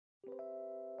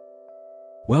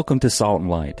Welcome to Salt and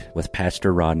Light with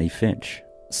Pastor Rodney Finch.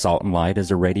 Salt and Light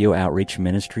is a radio outreach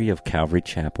ministry of Calvary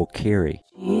Chapel, Cary.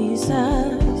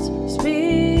 Jesus,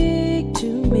 speak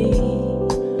to me.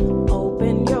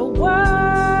 Open your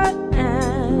word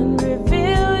and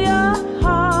reveal your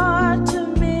heart to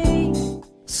me.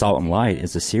 Salt and Light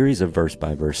is a series of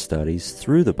verse-by-verse studies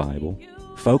through the Bible,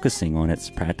 focusing on its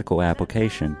practical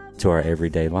application to our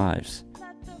everyday lives.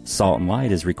 Salt and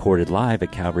Light is recorded live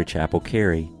at Calvary Chapel,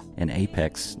 Cary in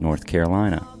Apex, North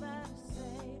Carolina.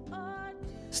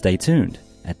 Stay tuned.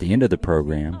 At the end of the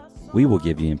program, we will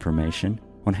give you information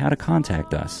on how to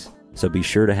contact us, so be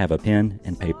sure to have a pen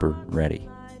and paper ready.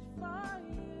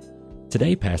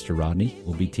 Today, Pastor Rodney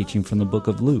will be teaching from the book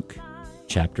of Luke,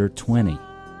 chapter 20.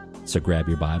 So grab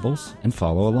your Bibles and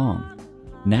follow along.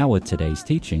 Now with today's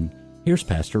teaching, here's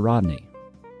Pastor Rodney.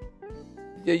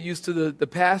 You're used to the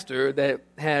pastor that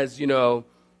has,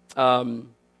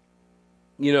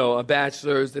 a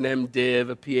bachelor's, an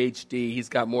MDiv, a PhD. He's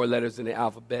got more letters in the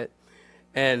alphabet.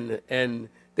 And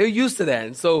they're used to that.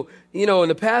 And so,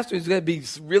 and the pastor is going to be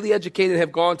really educated and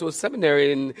have gone to a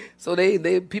seminary. And so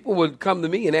people would come to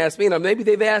me and ask me, and maybe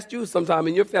they've asked you sometime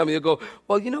in your family. They'll go,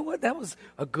 well, you know what? That was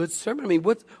a good sermon. I mean,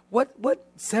 what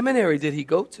seminary did he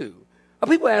go to?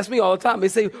 People ask me all the time. They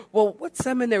say, well, what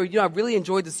seminary? I really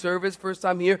enjoyed the service first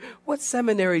time here. What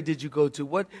seminary did you go to?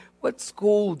 What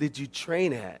school did you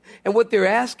train at? And what they're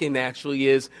asking actually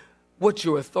is, what's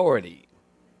your authority?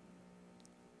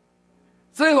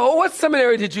 So they go, what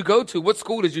seminary did you go to? What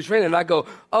school did you train at? And I go,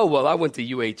 well, I went to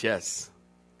UHS.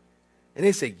 And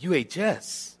they say,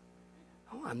 UHS?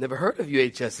 Oh, I've never heard of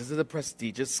UHS. Is it a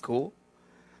prestigious school?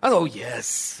 I go,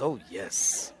 yes. Oh,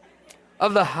 yes.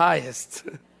 Of the highest.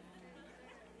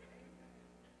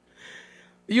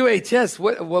 UHS,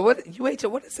 what UHS,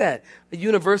 what is that? A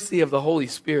University of the Holy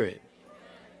Spirit.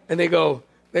 And they go,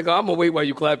 I'm going to wait while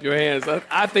you clap your hands.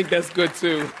 I think that's good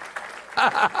too.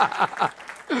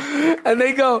 and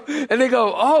they go,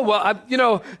 oh,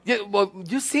 well,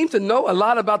 you seem to know a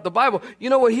lot about the Bible.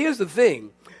 Well, here's the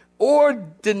thing.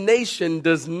 Ordination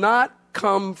does not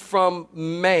come from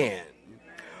man.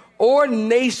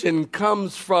 Ordination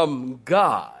comes from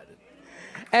God.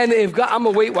 And if God, I'm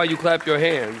going to wait while you clap your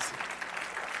hands.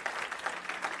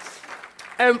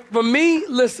 And for me,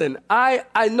 listen, I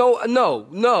know,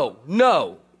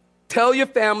 no. Tell your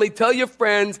family, tell your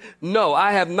friends, no,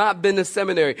 I have not been to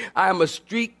seminary. I am a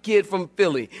street kid from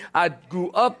Philly. I grew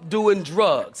up doing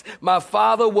drugs. My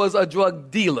father was a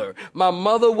drug dealer. My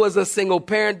mother was a single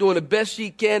parent doing the best she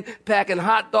can, packing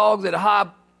hot dogs at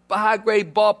a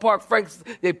high-grade ballpark. Franks,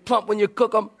 they plump when you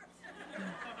cook them.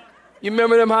 You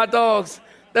remember them hot dogs?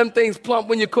 Them things plump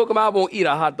when you cook them. I won't eat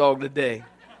a hot dog today.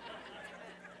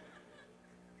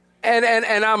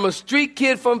 And I'm a street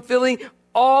kid from Philly.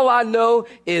 All I know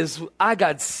is I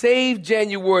got saved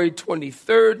January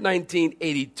 23rd,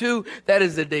 1982. That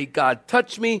is the day God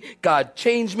touched me, God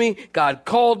changed me, God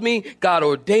called me, God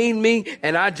ordained me,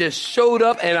 and I just showed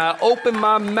up and I opened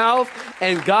my mouth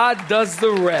and God does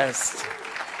the rest.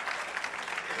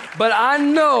 But I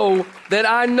know that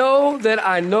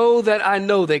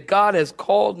God has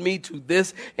called me to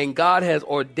this and God has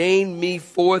ordained me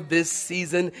for this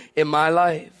season in my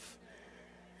life.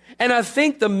 And I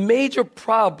think the major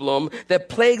problem that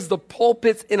plagues the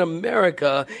pulpits in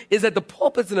America is that the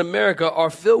pulpits in America are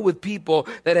filled with people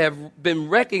that have been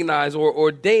recognized or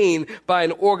ordained by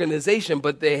an organization,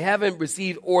 but they haven't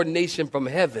received ordination from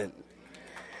heaven.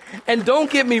 And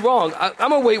don't get me wrong. I'm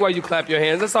going to wait while you clap your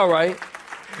hands. That's all right.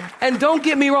 And don't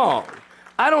get me wrong.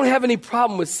 I don't have any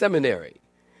problem with seminary.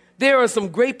 There are some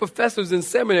great professors in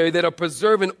seminary that are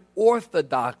preserving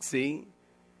orthodoxy,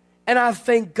 and I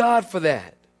thank God for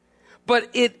that.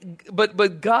 But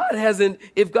God hasn't,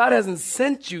 if God hasn't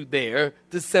sent you there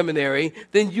to seminary,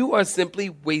 then you are simply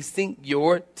wasting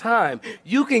your time.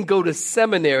 You can go to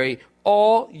seminary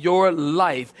all your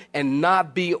life and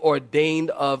not be ordained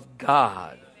of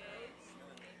God.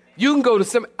 You can go to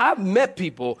seminary. I've met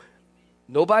people,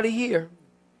 nobody here,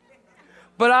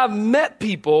 but I've met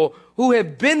people who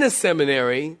have been to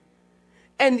seminary,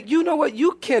 and you know what?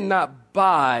 You cannot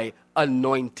buy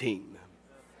anointing.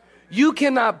 You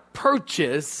cannot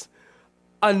purchase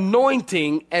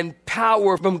anointing and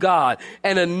power from God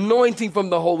and anointing from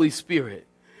the Holy Spirit.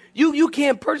 You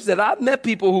can't purchase that. I've met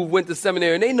people who went to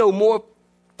seminary and they know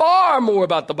far more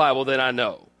about the Bible than I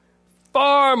know.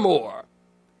 Far more.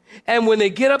 And when they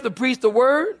get up to preach the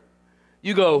word,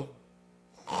 you go,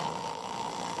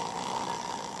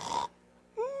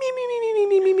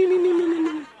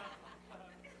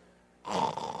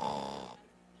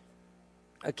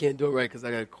 I can't do it right because I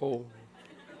got a cold.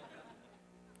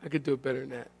 I could do it better than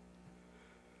that.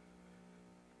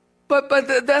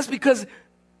 that's because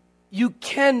you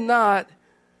cannot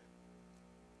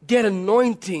get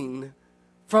anointing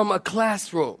from a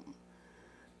classroom.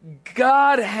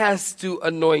 God has to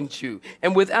anoint you.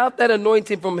 And without that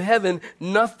anointing from heaven,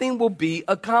 nothing will be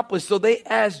accomplished. So they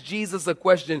asked Jesus a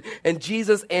question, and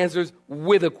Jesus answers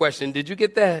with a question. Did you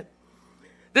get that?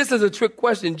 This is a trick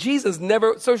question. Jesus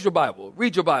never, search your Bible,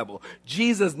 read your Bible.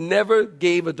 Jesus never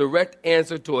gave a direct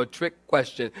answer to a trick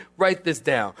question. Write this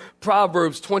down.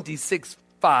 Proverbs 26:5.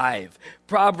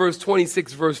 Proverbs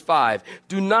 26 verse 5.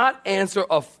 Do not answer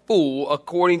a fool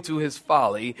according to his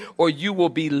folly, or you will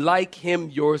be like him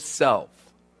yourself.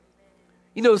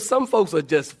 You know, some folks are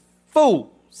just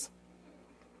fools.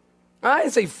 I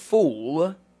didn't say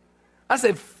fool. I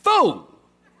said fool.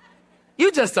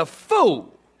 You just a fool.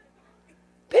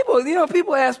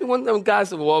 People ask me one time, guys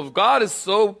said, well, if God is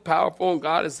so powerful and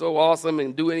God is so awesome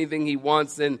and do anything he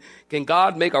wants, then can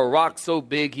God make a rock so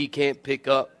big he can't pick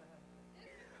up?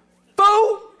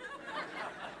 Fool!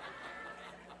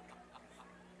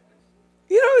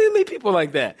 You meet people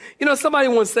like that. Somebody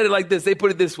once said it like this. They put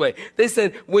it this way. They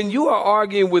said, when you are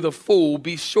arguing with a fool,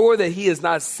 be sure that he is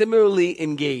not similarly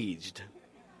engaged.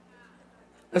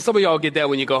 And some of y'all get that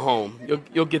when you go home.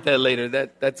 You'll get that later.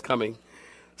 That's coming.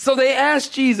 So they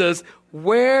asked Jesus,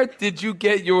 where did you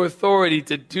get your authority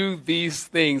to do these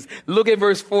things? Look at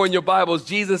verse 4 in your Bibles.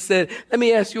 Jesus said, let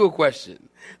me ask you a question.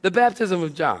 The baptism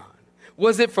of John,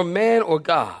 was it from man or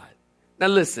God? Now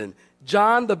listen,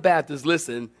 John the Baptist,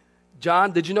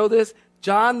 John, did you know this?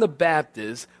 John the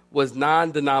Baptist was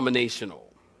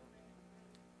non-denominational.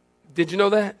 Did you know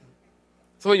that?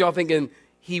 Some of y'all thinking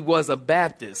he was a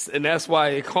Baptist, and that's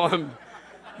why they call him.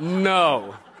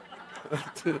 No.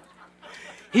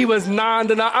 He was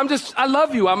non-denominational. I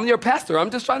love you. I'm your pastor. I'm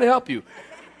just trying to help you.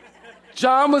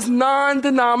 John was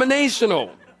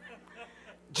non-denominational.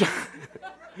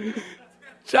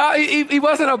 John, he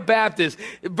wasn't a Baptist.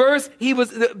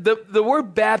 The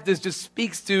word Baptist just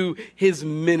speaks to his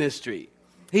ministry.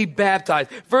 He baptized.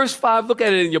 Verse 5, look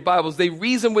at it in your Bibles. They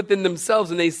reasoned within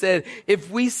themselves and they said, if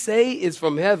we say it's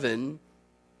from heaven,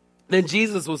 then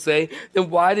Jesus will say, then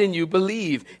why didn't you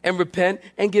believe and repent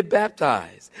and get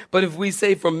baptized? But if we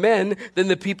say from men, then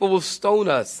the people will stone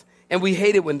us. And we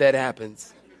hate it when that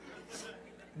happens.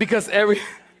 Because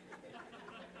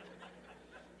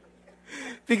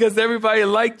everybody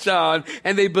liked John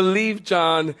and they believed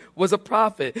John was a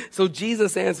prophet. So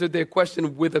Jesus answered their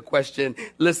question with a question.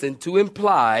 Listen, to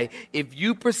imply, if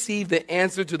you perceive the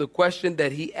answer to the question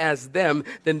that he asked them,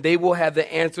 then they will have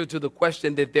the answer to the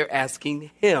question that they're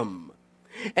asking him.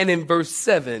 And in verse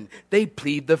 7, they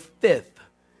plead the fifth.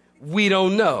 We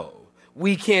don't know.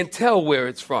 We can't tell where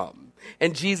it's from.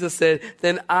 And Jesus said,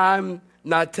 then I'm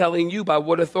not telling you by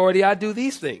what authority I do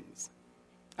these things.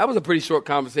 That was a pretty short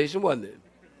conversation, wasn't it?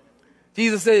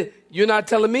 Jesus said, you're not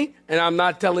telling me, and I'm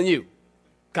not telling you.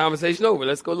 Conversation over.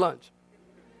 Let's go lunch.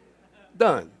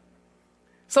 Done.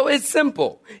 So it's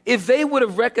simple. If they would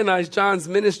have recognized John's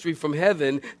ministry from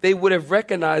heaven, they would have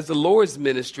recognized the Lord's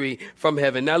ministry from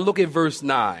heaven. Now look at verse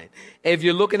 9. If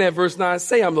you're looking at verse 9,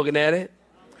 say I'm looking at it.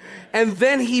 And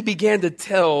then he began to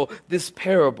tell this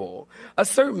parable. A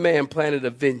certain man planted a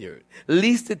vineyard,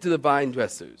 leased it to the vine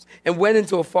dressers, and went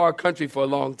into a far country for a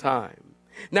long time.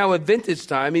 Now at vintage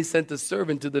time, he sent a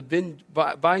servant to the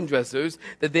vine dressers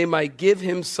that they might give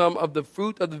him some of the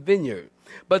fruit of the vineyard.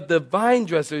 But the vine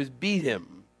dressers beat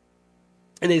him,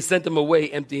 and they sent him away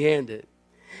empty-handed.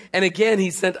 And again he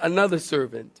sent another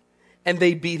servant, and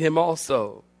they beat him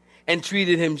also, and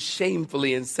treated him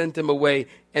shamefully, and sent him away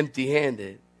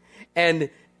empty-handed. And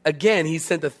again he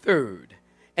sent a third,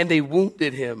 and they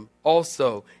wounded him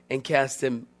also, and cast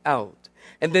him out.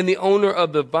 And then the owner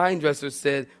of the vine dresser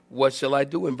said, what shall I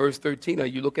do? In verse 13, are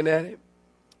you looking at it?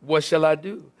 What shall I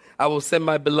do? I will send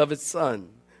my beloved son.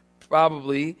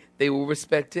 Probably they will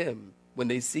respect him when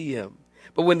they see him.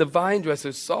 But when the vine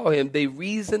dressers saw him, they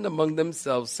reasoned among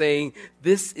themselves, saying,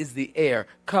 this is the heir.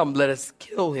 Come, let us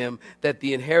kill him, that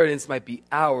the inheritance might be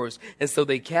ours. And so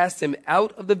they cast him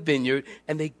out of the vineyard,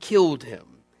 and they killed him.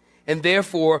 And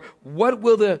therefore, what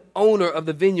will the owner of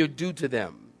the vineyard do to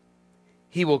them?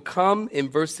 He will come, in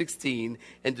verse 16,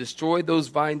 and destroy those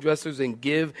vine dressers and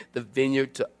give the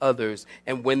vineyard to others.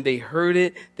 And when they heard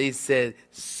it, they said,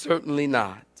 certainly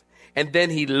not. And then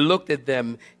he looked at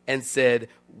them and said,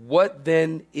 what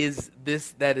then is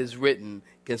this that is written?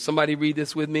 Can somebody read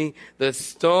this with me? The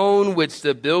stone which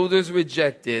the builders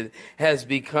rejected has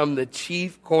become the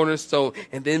chief cornerstone.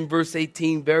 And then verse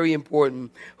 18, very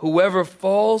important. Whoever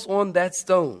falls on that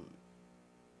stone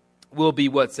will be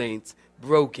what, saints?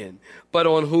 Broken. But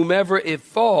on whomever it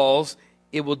falls,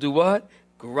 it will do what?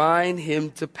 grind him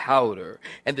to powder.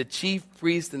 And the chief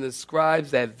priests and the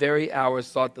scribes that very hour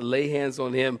sought to lay hands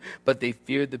on him, but they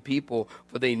feared the people,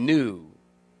 for they knew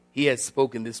he had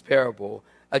spoken this parable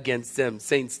against them.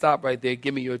 Saints, stop right there.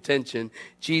 Give me your attention.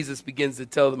 Jesus begins to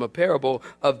tell them a parable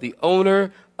of the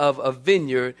owner of a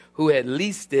vineyard who had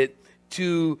leased it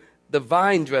to the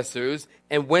vine dressers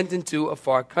and went into a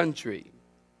far country.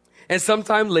 And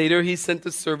sometime later, he sent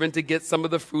a servant to get some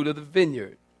of the fruit of the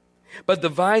vineyard. But the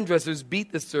vine dressers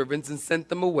beat the servants and sent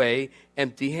them away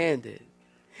empty-handed.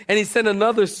 And he sent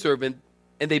another servant,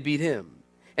 and they beat him.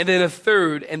 And then a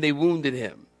third, and they wounded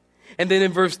him. And then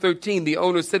in verse 13, the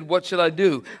owner said, "What shall I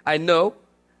do? I know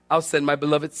I'll send my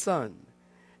beloved son.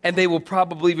 And they will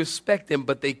probably respect him,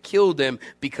 but they killed him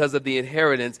because of the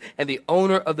inheritance." And the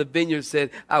owner of the vineyard said,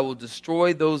 "I will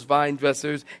destroy those vine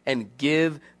dressers and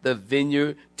give the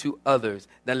vineyard to others."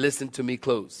 Now listen to me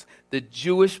close. The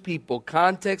Jewish people,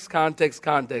 context.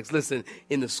 Listen,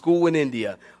 in the school in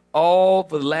India, all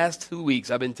for the last 2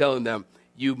 weeks, I've been telling them,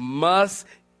 you must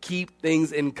keep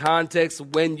things in context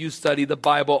when you study the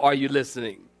Bible. Are you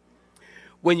listening?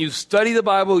 When you study the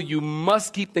Bible, you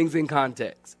must keep things in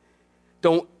context.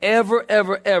 Don't ever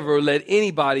let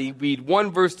anybody read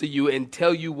one verse to you and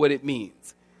tell you what it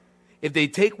means. If they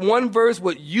take one verse,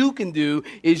 what you can do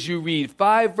is you read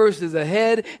 5 verses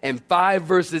ahead and 5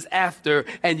 verses after,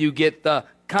 and you get the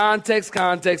context,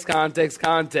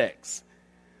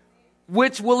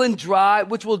 which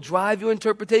will drive your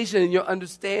interpretation and your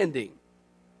understanding.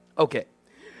 Okay,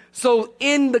 so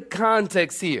in the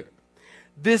context here,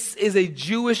 this is a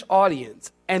Jewish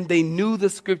audience, and they knew the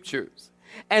scriptures.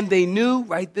 And they knew,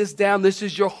 write this down, this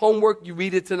is your homework, you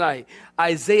read it tonight,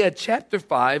 Isaiah chapter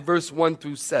 5, verse 1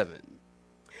 through 7.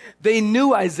 They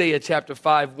knew Isaiah chapter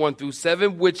 5, 1 through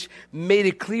 7, which made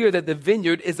it clear that the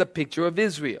vineyard is a picture of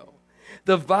Israel.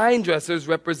 The vine dressers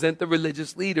represent the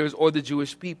religious leaders or the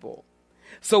Jewish people.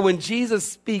 So when Jesus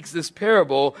speaks this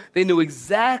parable, they knew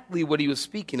exactly what he was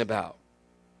speaking about.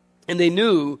 And they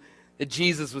knew that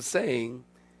Jesus was saying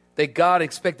that God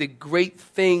expected great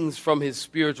things from his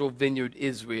spiritual vineyard,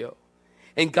 Israel.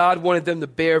 And God wanted them to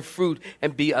bear fruit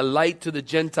and be a light to the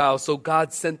Gentiles. So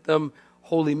God sent them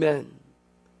holy men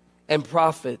and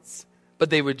prophets, but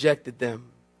they rejected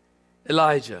them.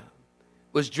 Elijah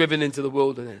was driven into the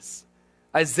wilderness.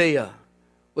 Isaiah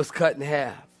was cut in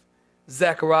half.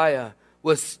 Zechariah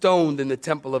was stoned in the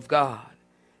temple of God.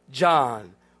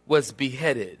 John was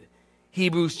beheaded.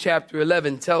 Hebrews chapter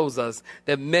 11 tells us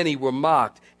that many were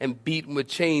mocked and beaten with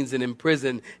chains and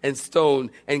imprisoned and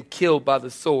stoned and killed by the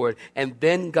sword. And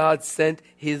then God sent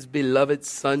his beloved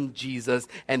son Jesus,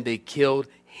 and they killed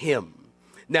him.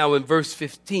 Now in verse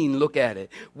 15, look at it.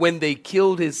 When they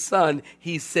killed his son,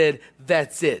 he said,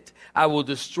 "That's it. I will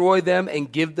destroy them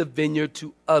and give the vineyard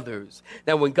to others."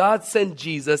 Now when God sent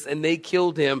Jesus and they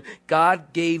killed him,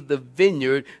 God gave the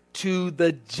vineyard to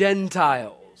the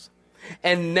Gentiles.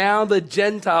 And now the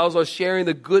Gentiles are sharing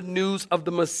the good news of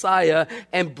the Messiah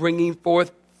and bringing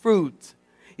forth fruit.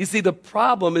 You see, the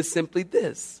problem is simply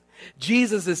this.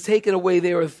 Jesus has taken away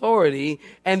their authority,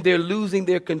 and they're losing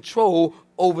their control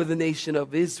over the nation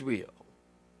of Israel.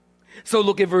 So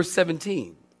look at verse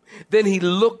 17. Then he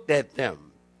looked at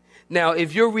them. Now,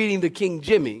 if you're reading the King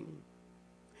Jimmy,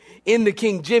 in the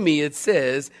King Jimmy it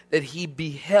says that he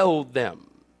beheld them.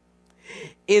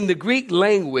 In the Greek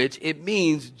language, it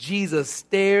means Jesus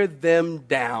stared them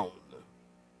down.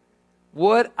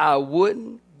 What I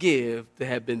wouldn't give to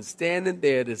have been standing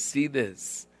there to see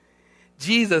this.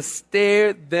 Jesus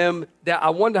stared them down. I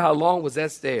wonder how long was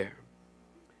that stare.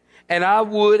 And I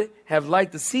would have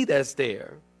liked to see that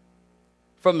stare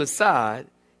from the side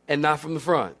and not from the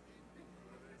front.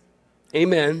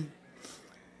 Amen.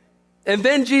 And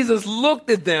then Jesus looked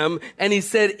at them and he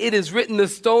said, "It is written, the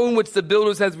stone which the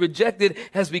builders has rejected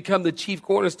has become the chief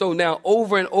cornerstone." Now,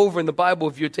 over and over in the Bible,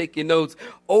 if you're taking notes,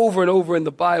 over and over in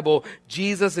the Bible,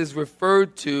 Jesus is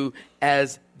referred to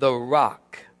as the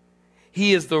rock.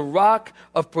 He is the rock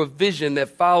of provision that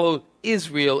followed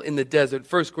Israel in the desert.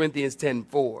 1 Corinthians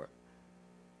 10:4.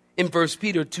 In 1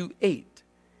 Peter 2:8,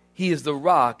 he is the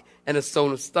rock and a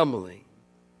stone of stumbling.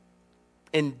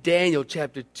 In Daniel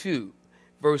chapter 2,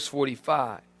 verse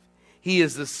 45, he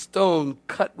is the stone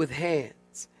cut with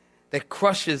hands that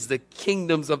crushes the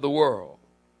kingdoms of the world.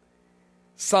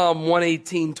 Psalm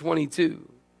 118:22,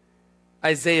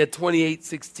 Isaiah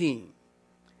 28:16,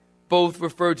 both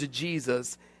refer to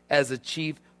Jesus as a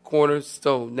chief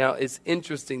cornerstone. Now it's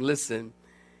interesting, listen,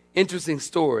 interesting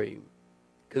story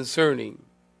concerning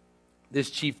this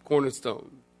chief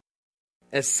cornerstone.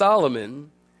 As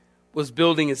Solomon was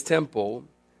building his temple,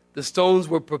 the stones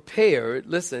were prepared.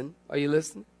 Listen, are you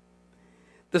listening?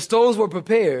 The stones were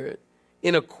prepared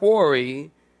in a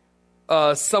quarry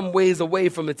some ways away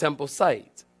from the temple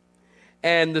site.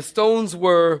 And the stones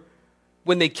were,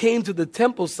 when they came to the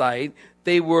temple site,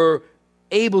 they were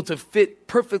able to fit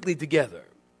perfectly together.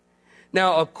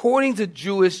 Now, according to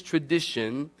Jewish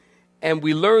tradition, and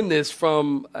we learn this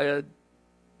from a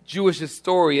Jewish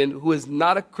historian who is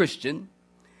not a Christian,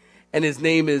 and his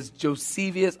name is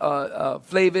Flavius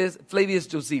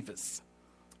Josephus.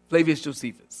 Flavius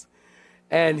Josephus.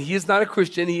 And he is not a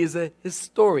Christian, he is a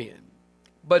historian,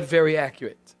 but very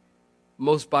accurate.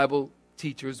 Most Bible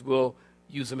teachers will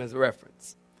use him as a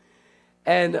reference.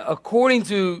 And according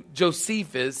to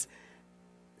Josephus,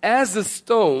 as the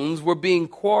stones were being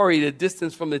quarried a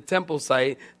distance from the temple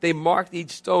site, they marked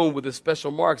each stone with a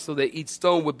special mark so that each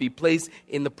stone would be placed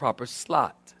in the proper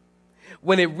slot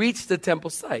when it reached the temple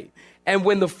site. And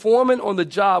when the foreman on the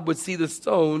job would see the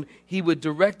stone, he would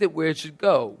direct it where it should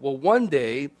go. Well, one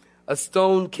day, a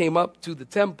stone came up to the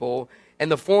temple,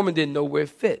 and the foreman didn't know where it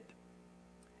fit.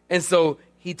 And so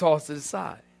he tossed it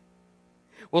aside.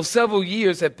 Well, several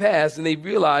years had passed, and they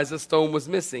realized the stone was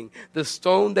missing. The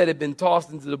stone that had been tossed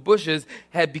into the bushes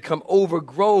had become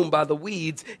overgrown by the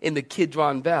weeds in the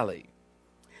Kidron Valley.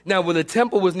 Now, when the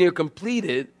temple was near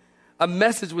completed, a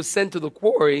message was sent to the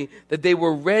quarry that they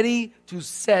were ready to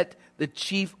set the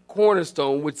chief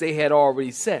cornerstone, which they had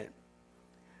already sent.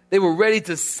 They were ready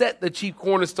to set the chief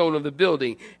cornerstone of the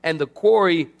building. And the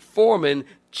quarry foreman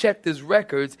checked his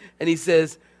records, and he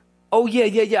says, oh,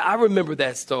 yeah, I remember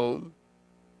that stone.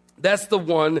 That's the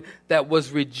one that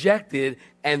was rejected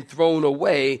and thrown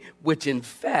away, which in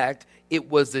fact, it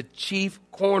was the chief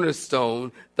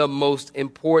cornerstone, the most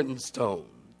important stone.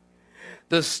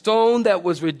 The stone that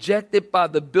was rejected by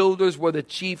the builders were the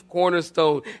chief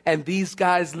cornerstone. And these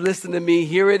guys, listen to me,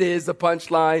 here it is, the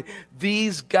punchline.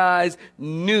 These guys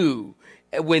knew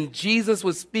when Jesus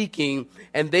was speaking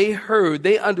and they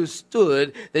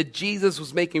understood that Jesus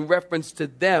was making reference to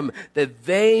them, that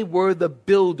they were the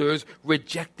builders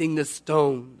rejecting the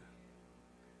stone.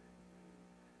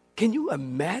 Can you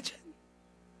imagine?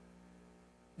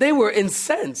 They were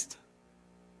incensed.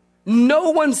 No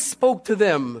one spoke to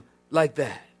them like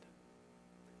that.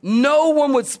 No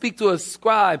one would speak to a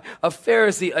scribe, a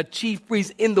Pharisee, a chief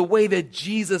priest in the way that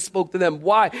Jesus spoke to them.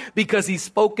 Why? Because he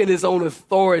spoke in his own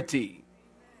authority.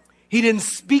 He didn't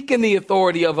speak in the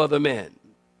authority of other men.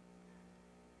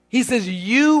 He says,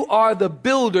 you are the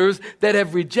builders that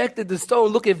have rejected the stone.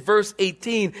 Look at verse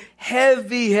 18.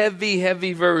 Heavy, heavy,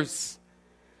 heavy verse.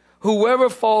 Whoever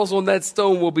falls on that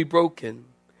stone will be broken,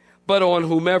 but on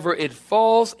whomever it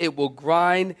falls, it will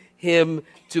grind him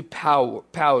to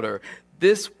powder.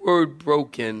 This word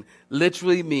broken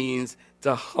literally means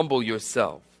to humble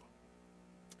yourself.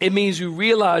 It means you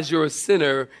realize you're a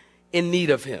sinner in need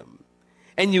of him.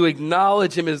 And you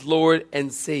acknowledge him as Lord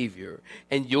and Savior.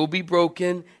 And you'll be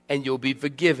broken and you'll be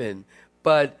forgiven.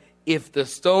 But if the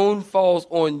stone falls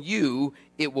on you,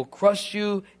 it will crush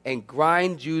you and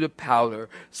grind you to powder.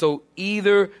 So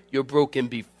either you're broken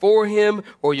before him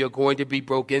or you're going to be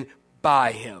broken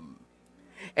by him.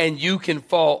 And you can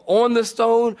fall on the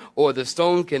stone or the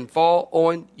stone can fall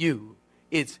on you.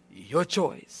 It's your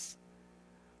choice.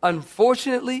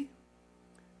 Unfortunately,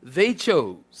 they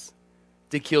chose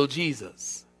to kill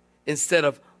Jesus. Instead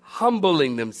of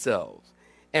humbling themselves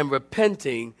and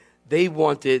repenting, they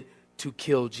wanted to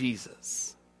kill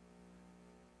Jesus.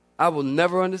 I will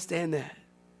never understand that.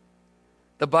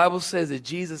 The Bible says that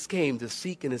Jesus came to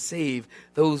seek and to save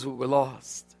those who were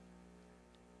lost.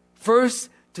 First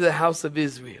to the house of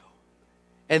Israel,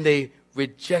 and they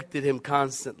rejected him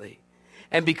constantly.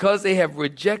 And because they have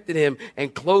rejected him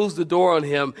and closed the door on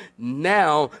him,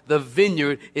 now the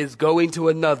vineyard is going to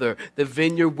another. The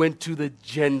vineyard went to the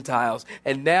Gentiles.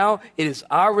 And now it is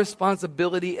our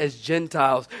responsibility as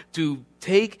Gentiles to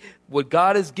take what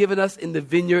God has given us in the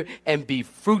vineyard and be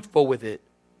fruitful with it.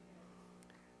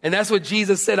 And that's what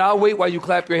Jesus said. I'll wait while you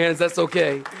clap your hands. That's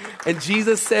okay. And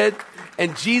Jesus said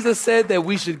that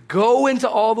we should go into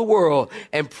all the world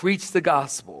and preach the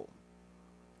gospel.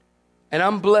 And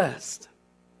I'm blessed.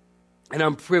 And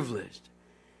I'm privileged,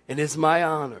 and it's my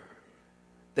honor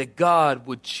that God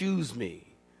would choose me,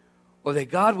 or that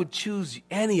God would choose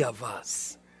any of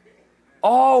us.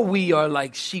 All we are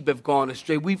like sheep have gone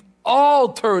astray. We've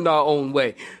all turned our own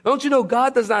way. Don't you know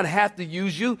God does not have to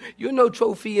use you? You're no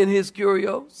trophy in his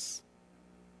curios.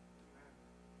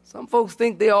 Some folks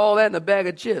think they're all that in a bag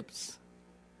of chips.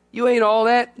 You ain't all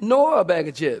that, nor a bag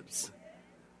of chips.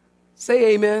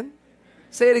 Say amen.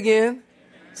 Say it again.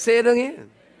 Say it again.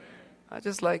 I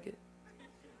just like it.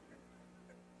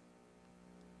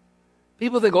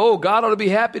 People think, oh, God ought to be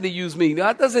happy to use me.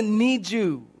 God doesn't need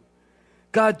you.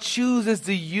 God chooses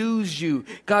to use you.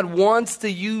 God wants to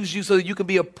use you so that you can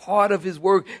be a part of his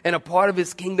work and a part of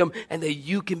his kingdom and that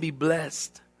you can be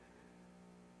blessed.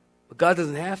 But God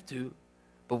doesn't have to.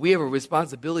 But we have a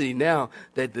responsibility now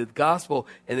that the gospel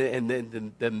and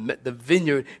the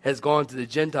vineyard has gone to the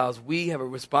Gentiles. We have a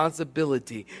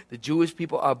responsibility. The Jewish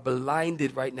people are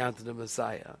blinded right now to the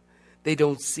Messiah. They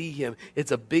don't see him.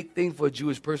 It's a big thing for a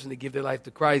Jewish person to give their life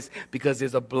to Christ because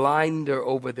there's a blinder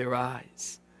over their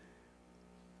eyes.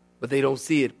 But they don't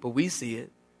see it, but we see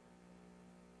it.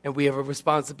 And we have a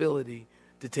responsibility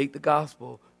to take the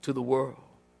gospel to the world.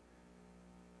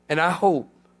 And I hope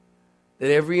that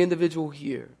every individual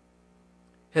here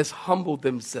has humbled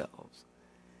themselves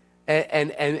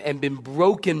and been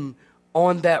broken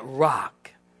on that rock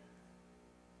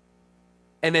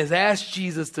and has asked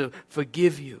Jesus to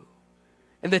forgive you,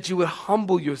 and that you would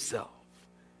humble yourself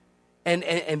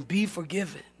and be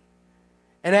forgiven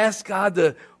and ask God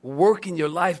to work in your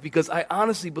life, because I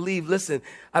honestly believe, listen,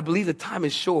 I believe the time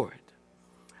is short.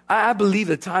 I believe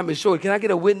the time is short. Can I get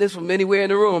a witness from anywhere in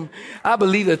the room? I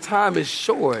believe the time is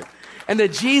short. And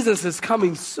that Jesus is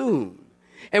coming soon.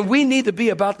 And we need to be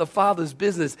about the Father's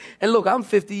business. And look, I'm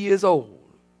 50 years old.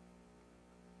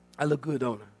 I look good,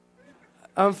 don't I?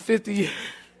 I'm 50 years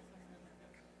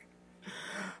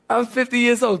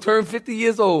old. Turned 50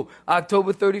 years old,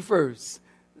 October 31st.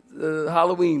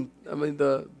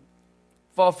 The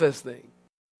Fall Fest thing.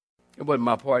 It wasn't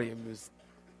my party. It was,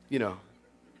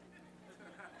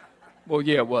 well,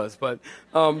 yeah, it was. But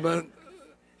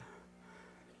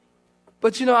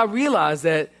I realize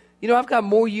that, I've got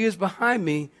more years behind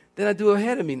me than I do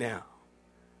ahead of me now.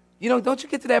 Don't you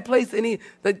get to that place? The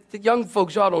young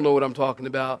folks, y'all don't know what I'm talking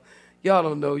about. Y'all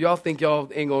don't know. Y'all think y'all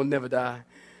ain't going to never die.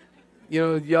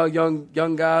 Y'all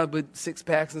young guys with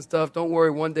 6-packs and stuff. Don't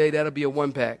worry, one day that'll be a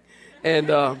 1-pack. And,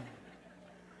 but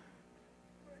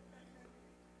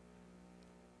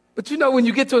when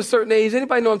you get to a certain age,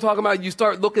 anybody know what I'm talking about? You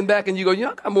start looking back and you go,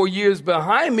 I got more years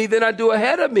behind me than I do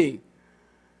ahead of me.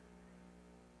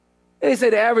 They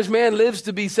say the average man lives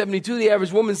to be 72, the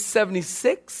average woman's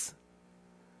 76.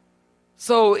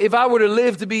 So if I were to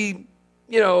live to be,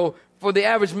 for the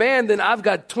average man, then I've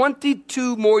got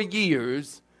 22 more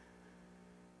years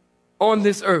on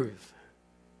this earth.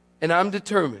 And I'm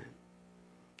determined,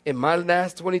 in my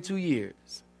last 22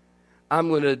 years, I'm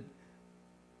going to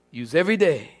use every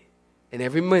day and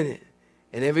every minute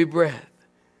and every breath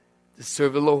to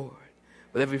serve the Lord.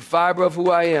 With every fiber of who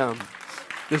I am,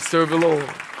 to serve the Lord.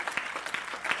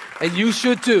 And you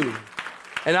should too.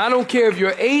 And I don't care if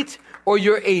you're 8 or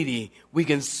you're 80, we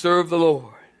can serve the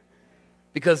Lord.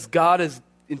 Because God has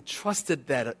entrusted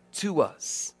that to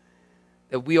us,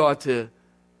 that we are to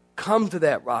come to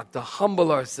that rock, to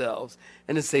humble ourselves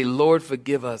and to say, Lord,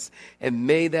 forgive us. And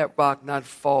may that rock not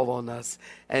fall on us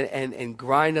and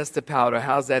grind us to powder.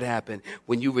 How's that happen?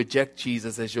 When you reject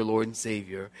Jesus as your Lord and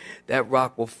Savior, that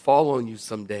rock will fall on you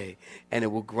someday and it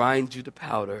will grind you to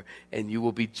powder and you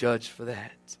will be judged for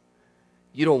that.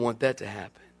 You don't want that to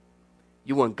happen.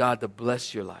 You want God to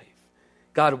bless your life.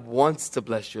 God wants to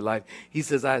bless your life. He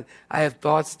says, I have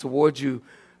thoughts towards you,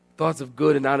 thoughts of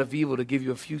good and not of evil, to give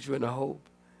you a future and a hope.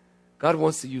 God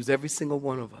wants to use every single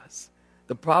one of us.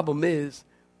 The problem is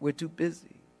we're too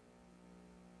busy.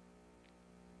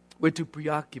 We're too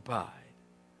preoccupied.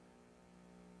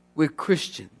 We're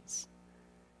Christians.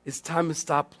 It's time to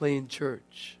stop playing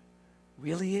church. It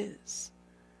really is.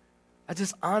 I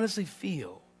just honestly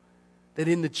feel that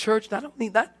in the church, not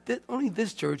only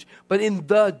this church, but in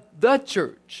the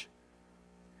church,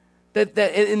 that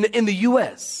in the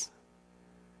U.S.,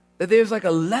 that there's like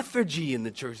a lethargy in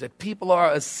the church, that people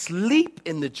are asleep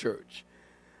in the church,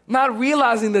 not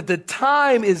realizing that the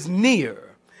time is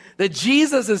near, that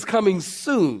Jesus is coming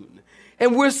soon,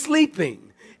 and we're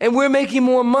sleeping, and we're making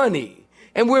more money,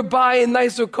 and we're buying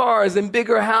nicer cars and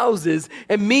bigger houses,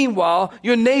 and meanwhile,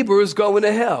 your neighbor is going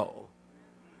to hell.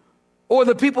 Or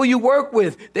the people you work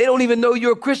with, they don't even know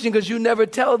you're a Christian because you never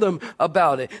tell them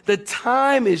about it. The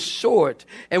time is short,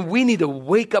 and we need to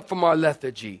wake up from our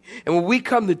lethargy. And when we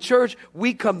come to church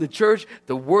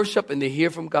to worship and to hear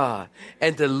from God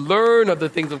and to learn of the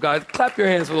things of God. Clap your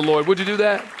hands for the Lord. Would you do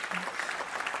that?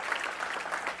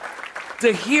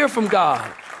 To hear from God,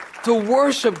 to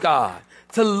worship God,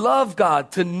 to love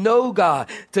God, to know God,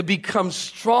 to become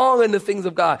strong in the things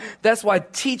of God. That's why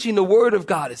teaching the Word of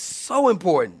God is so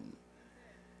important.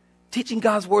 Teaching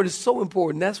God's word is so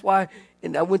important. That's why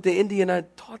I went to India and I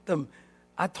taught them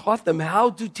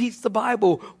how to teach the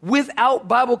Bible without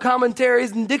Bible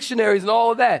commentaries and dictionaries and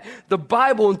all of that. The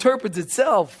Bible interprets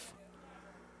itself.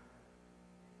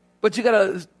 But you got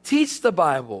to teach the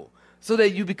Bible so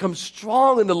that you become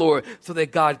strong in the Lord, so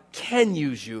that God can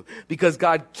use you. Because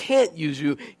God can't use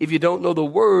you if you don't know the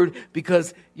word,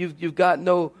 because you've got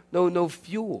no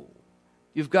fuel.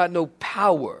 You've got no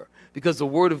power, because the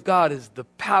word of God is the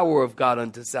power of God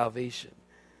unto salvation.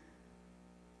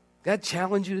 Can I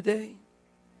challenge you today?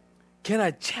 Can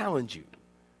I challenge you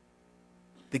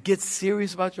to get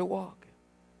serious about your walk?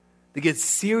 To get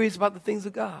serious about the things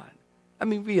of God? I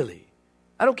mean, really.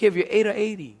 I don't care if you're 8 or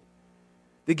 80.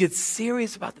 To get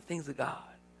serious about the things of God.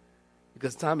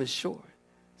 Because time is short.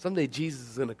 Someday Jesus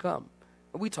is going to come.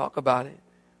 And we talk about it.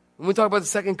 When we talk about the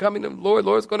second coming, the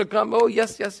Lord's going to come. Oh,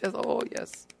 yes, yes, yes. Oh,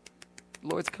 yes.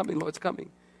 Lord's coming, Lord's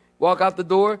coming. Walk out the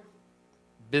door,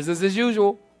 business as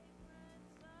usual.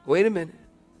 Wait a minute.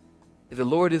 If the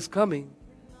Lord is coming,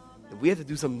 then we have to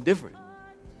do something different.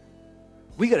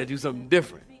 We got to do something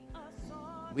different.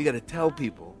 We got to tell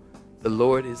people the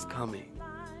Lord is coming.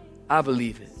 I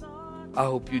believe it. I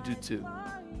hope you do too.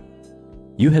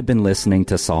 You have been listening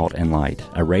to Salt and Light,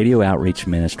 a radio outreach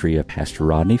ministry of Pastor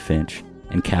Rodney Finch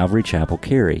and Calvary Chapel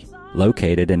Cary,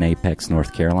 located in Apex,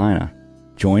 North Carolina.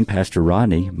 Join Pastor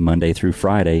Rodney Monday through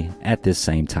Friday at this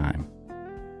same time.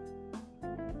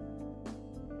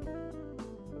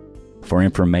 For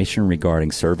information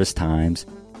regarding service times,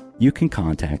 you can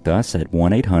contact us at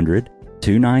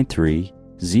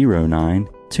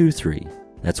 1-800-293-0923.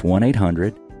 That's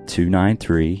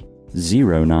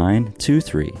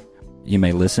 1-800-293-0923. You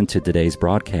may listen to today's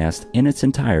broadcast in its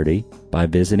entirety by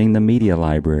visiting the media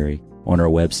library on our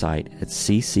website at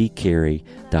cccary.org.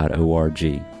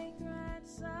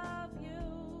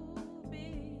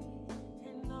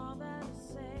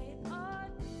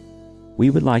 We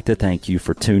would like to thank you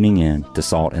for tuning in to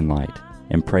Salt and Light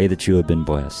and pray that you have been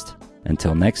blessed.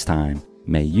 Until next time,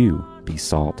 may you be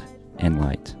salt and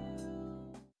light.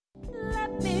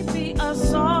 Let me be a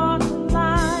salt.